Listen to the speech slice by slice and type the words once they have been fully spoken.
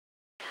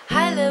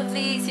Hi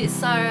lovelies, it's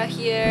Sarah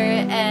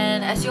here,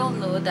 and as you all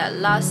know that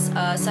last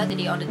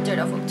Saturday on the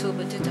 3rd of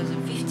October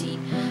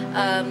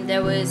 2015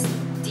 there was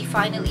the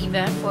final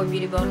event for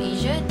Beauty Bound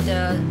Asia,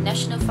 the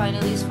national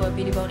finalists for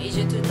Beauty Bound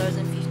Asia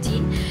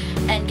 2015.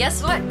 And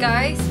guess what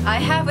guys, I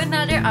have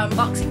another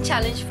unboxing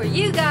challenge for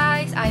you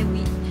guys.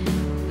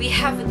 We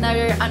have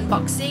another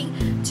unboxing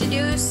to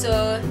do,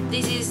 so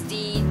this is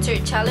the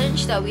third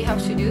challenge that we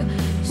have to do,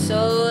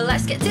 so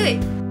let's get to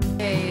it.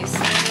 Okay,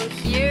 so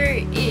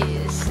here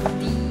is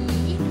the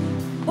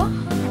box.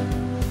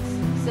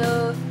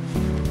 So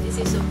this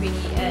is so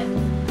pretty, and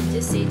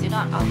just say do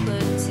not open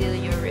till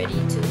you're ready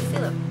to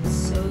fill up.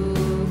 So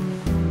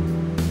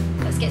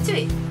let's get to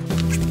it.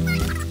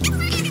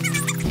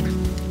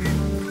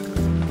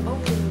 Oh,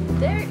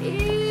 there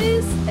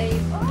is a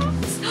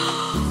box.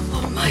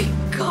 Oh my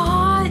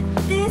god,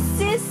 this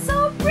is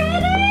so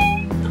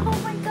pretty. Oh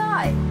my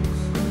god,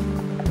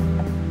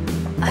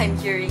 I'm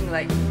hearing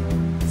like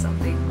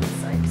something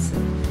inside. So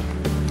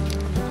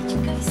did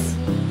you guys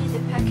see the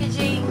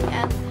packaging,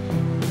 and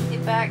the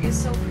bag is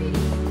so pretty.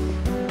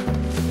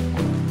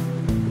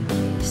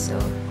 Okay, so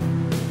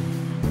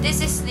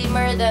this is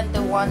slimmer than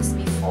the ones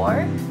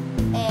before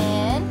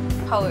and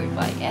powered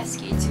by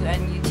SK2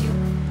 and YouTube.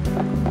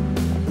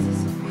 This is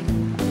so pretty.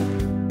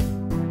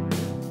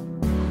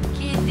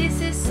 Okay, this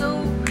is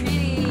so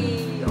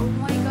pretty. Oh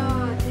my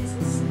god, this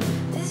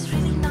is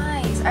really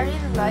nice. I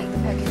really like the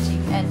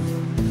packaging. And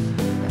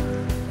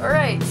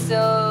alright,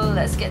 so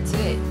let's get to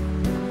it.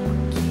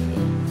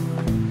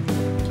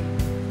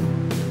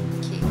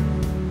 Okay,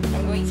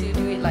 I'm going to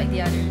do it like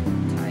the other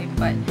time,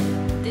 but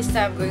this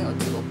time I'm going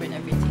to open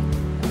everything.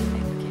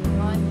 Okay,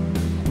 1,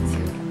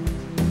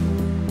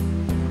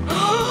 2.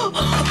 Oh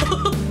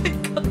my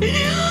god!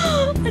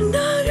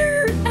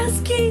 Another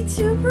SK2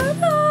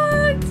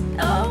 product!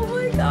 Oh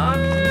my god!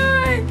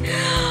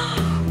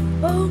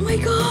 Oh my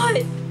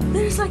god!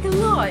 There's like a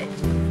lot!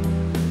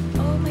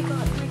 Oh my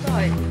god, oh my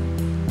god.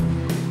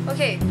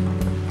 Okay,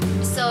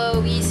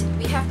 so we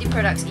have the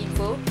products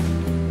info,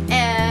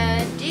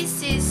 and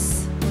this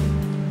is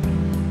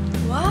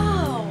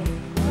wow.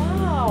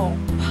 Oh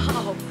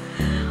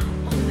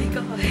my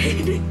god.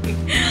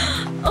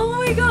 Oh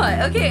my god.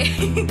 Okay.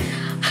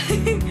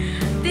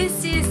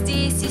 This is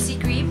the CC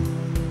cream.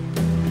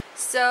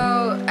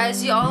 So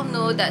as you all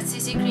know that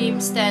CC cream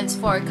stands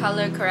for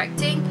color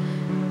correcting,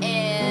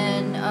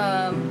 and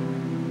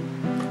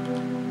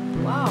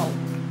wow.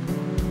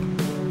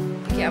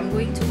 Okay, I'm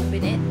going to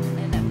open it, and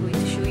then I'm going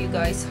to show you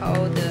guys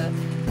how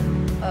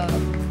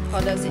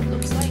does it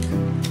looks like.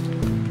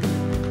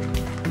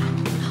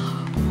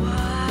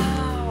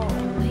 Wow, oh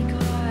my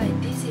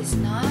god, this is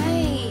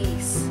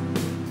nice.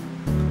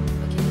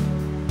 Okay,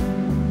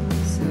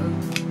 so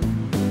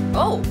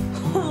oh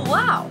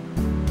wow,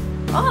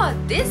 oh,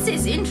 this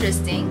is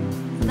interesting.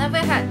 Never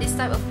had this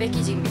type of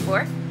packaging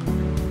before.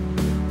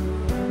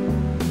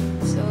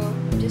 So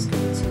I'm just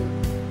going to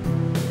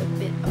put a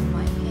bit on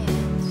my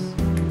hands.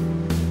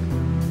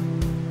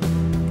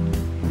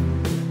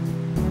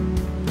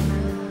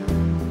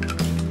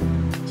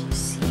 Do you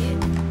see it?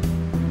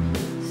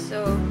 So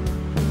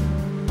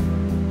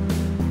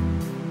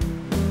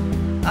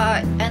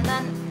and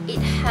then it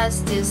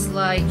has this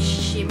like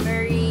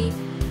shimmery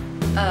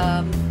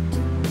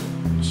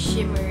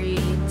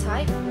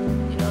type,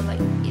 you know, like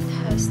it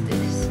has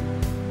this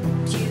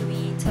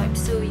dewy type,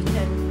 so you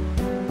can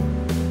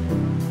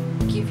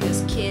give your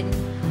skin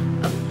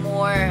a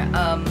more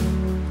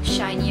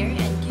shinier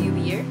and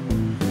dewier,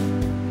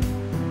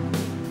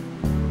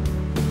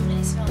 and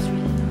it smells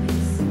really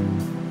nice.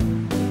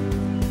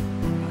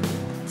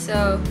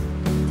 So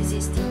this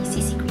is the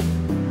CC cream.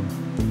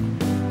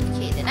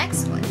 Okay, the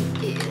next one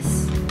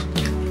is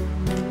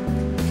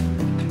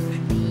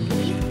the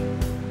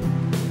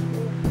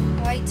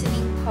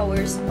Whitening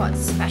Power Spot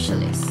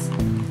Specialist.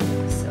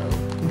 So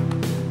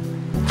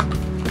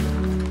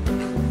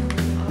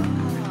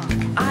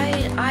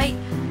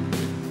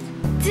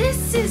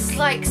this is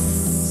like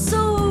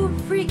so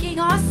freaking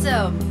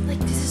awesome. Like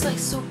this is like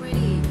so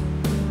pretty.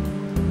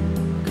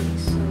 Okay,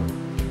 so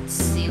it's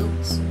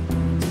sealed. So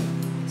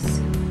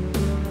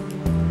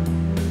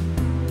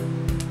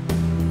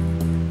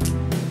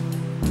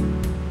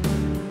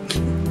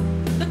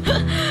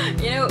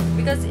you know,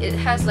 because it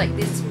has like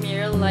this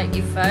mirror-like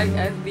effect,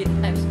 I'm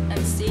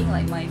seeing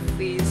like my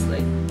face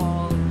like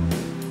all,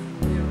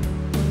 you know,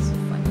 so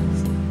funny.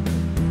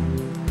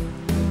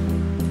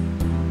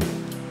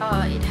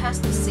 It has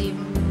the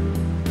same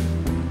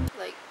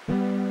like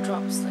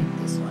drops like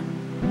this one,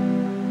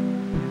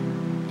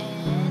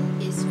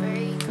 and it's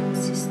very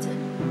consistent.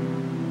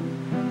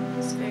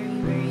 It's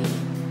very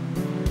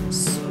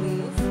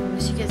smooth.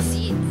 As you can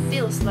see, it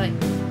feels like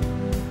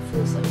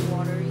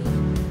watery.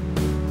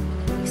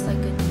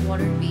 Like a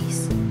water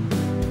base.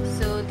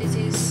 So this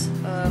is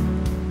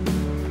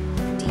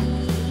the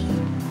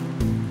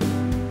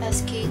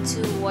SK2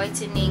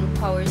 Whitening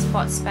Power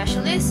Spot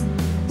Specialist.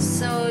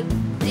 So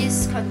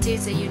this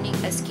contains a unique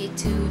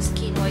SK2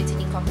 Skin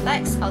Whitening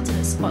Complex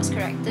Ultimate Spots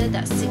Corrector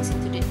that sinks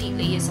into the deep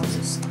layers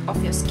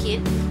of your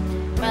skin,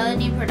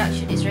 melanin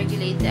production is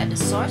regulated at the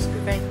source,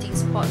 preventing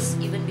spots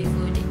even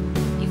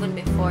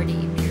before they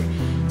appear.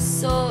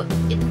 So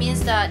it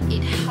means that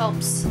it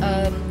helps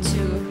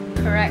to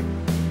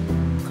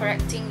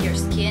correcting your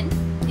skin.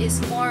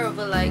 It's more of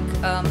a like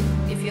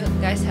if you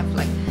guys have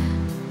like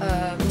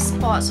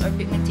spots or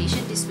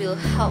pigmentation, this will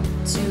help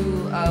to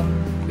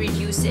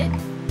reduce it,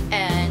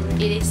 and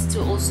it is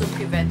to also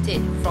prevent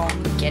it from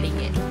getting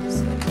it.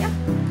 So yeah.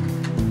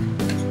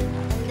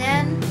 And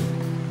then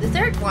the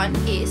third one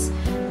is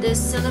the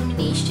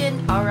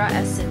Celamination Aura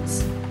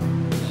Essence.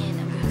 And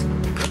I'm going to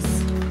open this.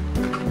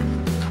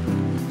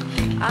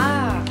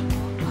 Ah,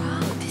 wow,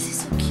 this is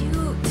so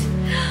cute.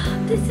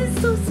 This is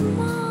so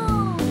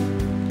small.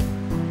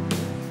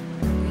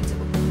 I'm going to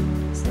open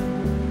this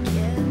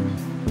again.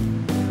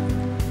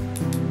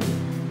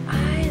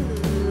 I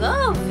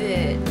love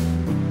it.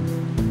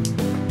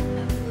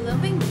 I'm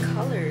loving the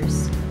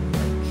colors.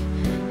 Like,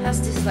 has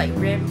this like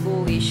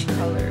rainbowish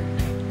color.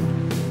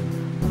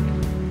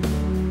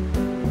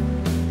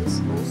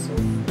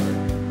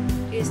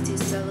 Is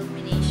this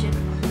Celamination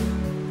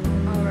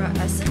Aura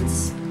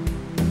Essence.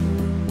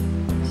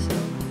 So,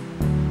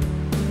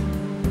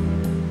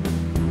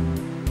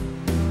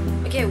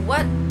 okay,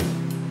 what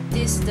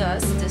this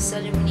does, the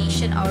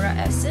Celamination Aura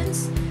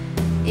Essence,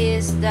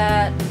 is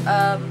that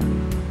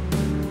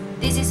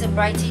this is a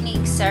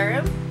brightening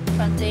serum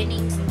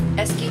containing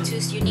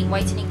SK2's unique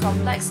whitening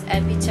complex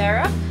and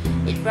Pitera.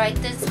 It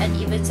brightens and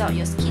evens out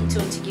your skin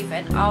tone to give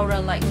an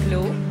aura-like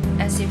glow,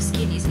 as if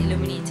skin is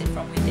illuminated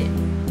from within.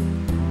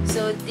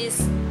 So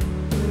this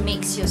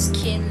makes your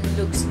skin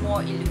looks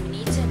more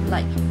illuminated,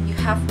 like you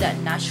have that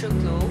natural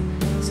glow.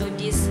 So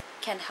this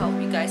can help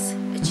you guys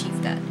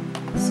achieve that.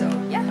 So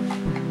yeah.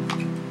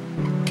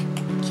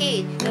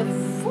 Okay, the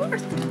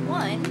fourth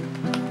one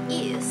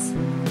is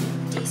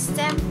the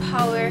Stem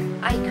Power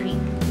Eye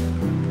Cream.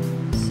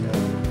 So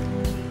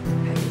the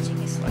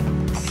packaging is like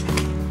this,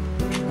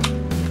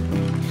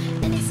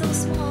 and it's so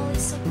small,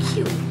 it's so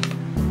cute.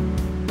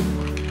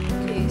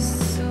 Okay,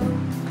 so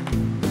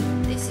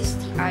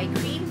eye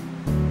cream,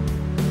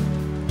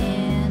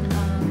 and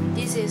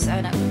this is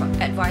an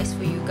advice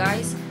for you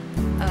guys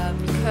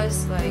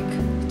because like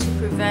to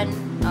prevent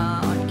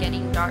on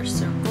getting dark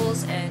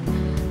circles, and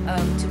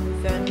to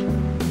prevent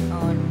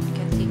on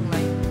getting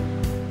like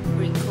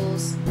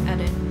wrinkles at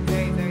a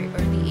very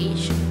early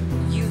age,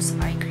 use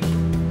eye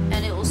cream.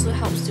 And it also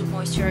helps to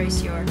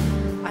moisturize your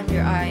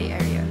under eye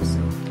area.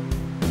 So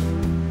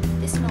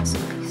this smells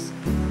nice.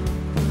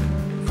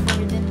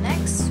 For the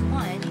next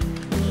one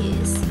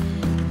is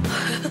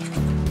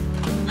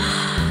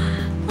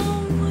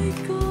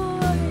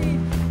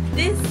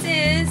this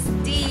is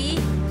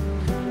the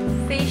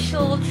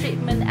facial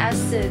treatment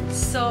essence.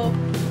 So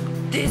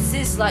this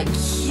is like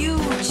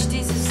huge.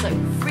 This is like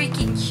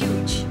freaking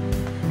huge.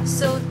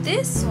 So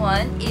this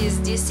one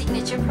is the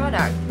signature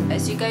product.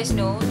 As you guys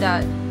know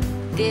that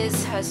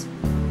this has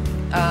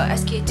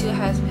SK2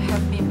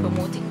 have been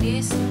promoting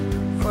this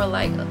for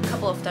like a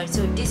couple of times.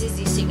 So this is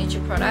the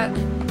signature product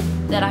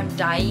that I'm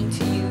dying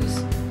to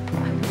use.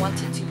 I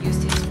wanted to use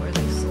this for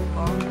like so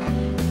long,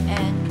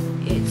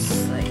 and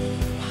it's like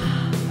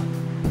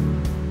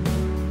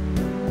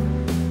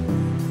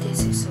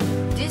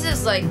this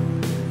is like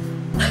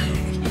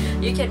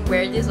you can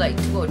wear this like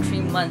 2 or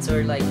 3 months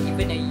or like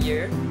even a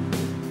year.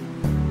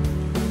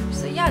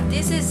 So yeah,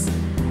 this is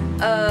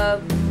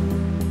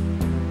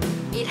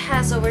it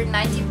has over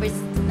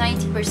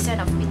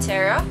 90% of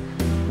Pitera,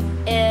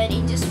 and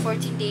in just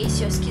 14 days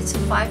your skin's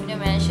 5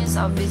 dimensions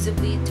are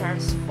visibly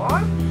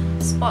transformed.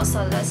 Spots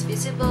are less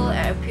visible,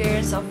 and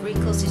appearance of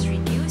wrinkles is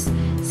reduced.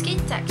 Skin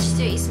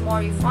texture is more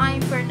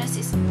refined, fairness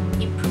is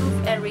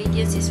improved, and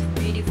radiance is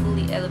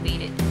beautifully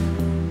elevated.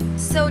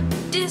 So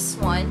this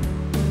one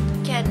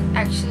can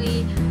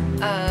actually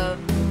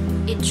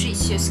it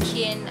treats your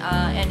skin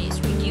and it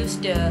reduces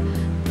the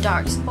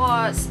dark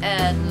spots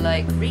and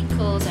like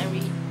wrinkles,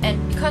 and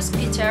because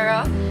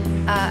Pitera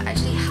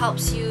actually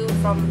helps you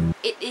from,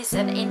 it is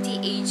an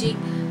anti-aging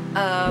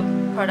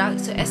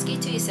product. So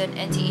SK2 is an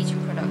anti-aging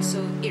product,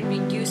 so it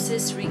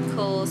reduces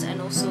wrinkles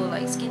and also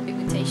like skin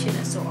pigmentation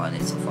and so on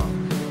and so forth.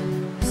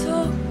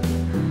 So oh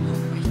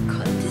my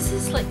god, this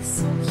is like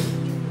so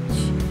huge.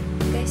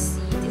 You guys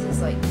see, this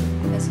is like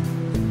as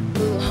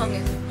long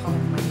as the palm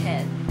of my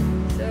hand.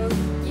 So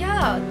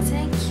yeah,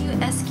 thank you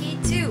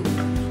SK2.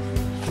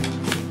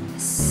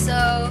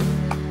 So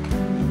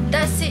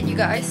that's it, you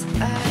guys.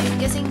 I'm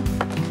guessing,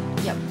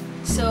 yep.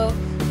 So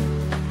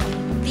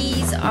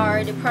these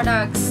are the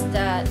products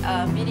that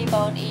Beauty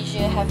Bound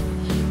Asia have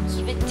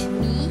given to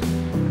me,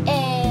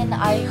 and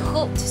I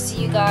hope to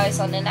see you guys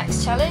on the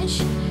next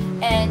challenge.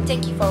 And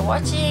thank you for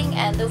watching,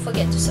 and don't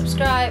forget to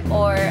subscribe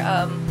or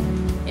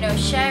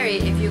share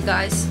it if you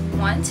guys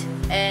want,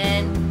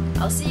 and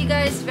I'll see you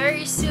guys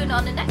very soon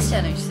on the next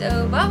challenge.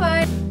 So bye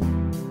bye.